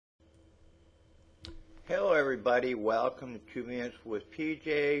Hello everybody, welcome to 2 Minutes with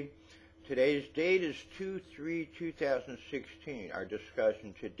PJ. Today's date is 2/3/2016. Our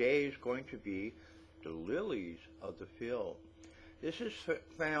discussion today is going to be the lilies of the field. This is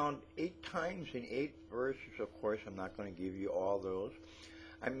found 8 times in 8 verses. Of course, I'm not going to give you all those.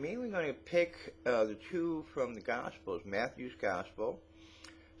 I'm mainly going to pick the 2 from the Gospels, Matthew's Gospel,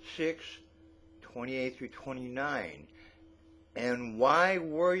 6:28 through 29. And why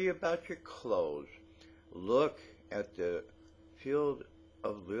worry about your clothes? Look at the field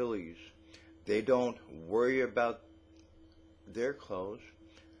of lilies. They don't worry about their clothes.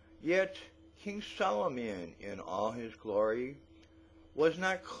 Yet King Solomon, in all his glory, was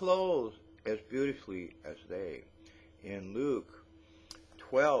not clothed as beautifully as they. In Luke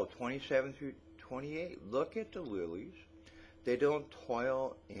 12:27 through 28, look at the lilies. They don't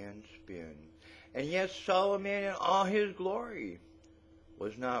toil and spin. And yet Solomon, in all his glory,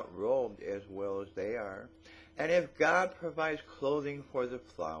 was not robed as well as they are. And if God provides clothing for the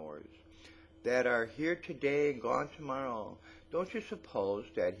flowers that are here today and gone tomorrow, don't you suppose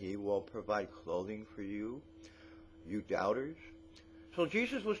that he will provide clothing for you, you doubters? So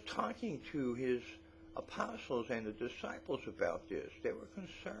Jesus was talking to his apostles and the disciples about this. They were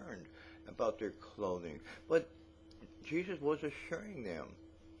concerned about their clothing. But Jesus was assuring them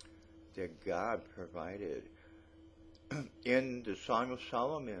that God provided. In the Song of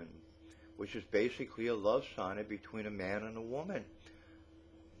Solomon, which is basically a love sonnet between a man and a woman,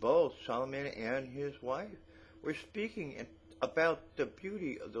 both Solomon and his wife were speaking about the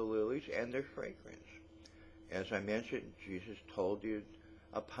beauty of the lilies and their fragrance. As I mentioned, Jesus told the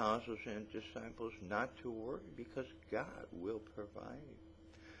apostles and disciples not to worry because God will provide.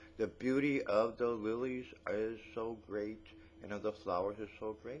 The beauty of the lilies is so great, and of the flowers is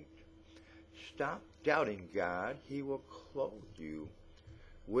so great. Stop doubting God. He will clothe you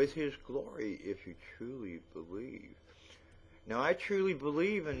with his glory if you truly believe. Now, I truly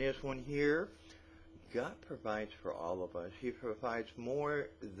believe in this one here. God provides for all of us. He provides more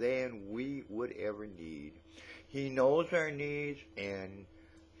than we would ever need. He knows our needs and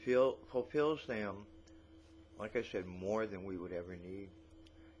fulfills them, like I said, more than we would ever need.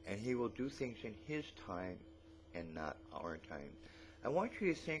 And he will do things in his time and not our time. I want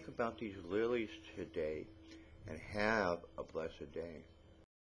you to think about these lilies today and have a blessed day.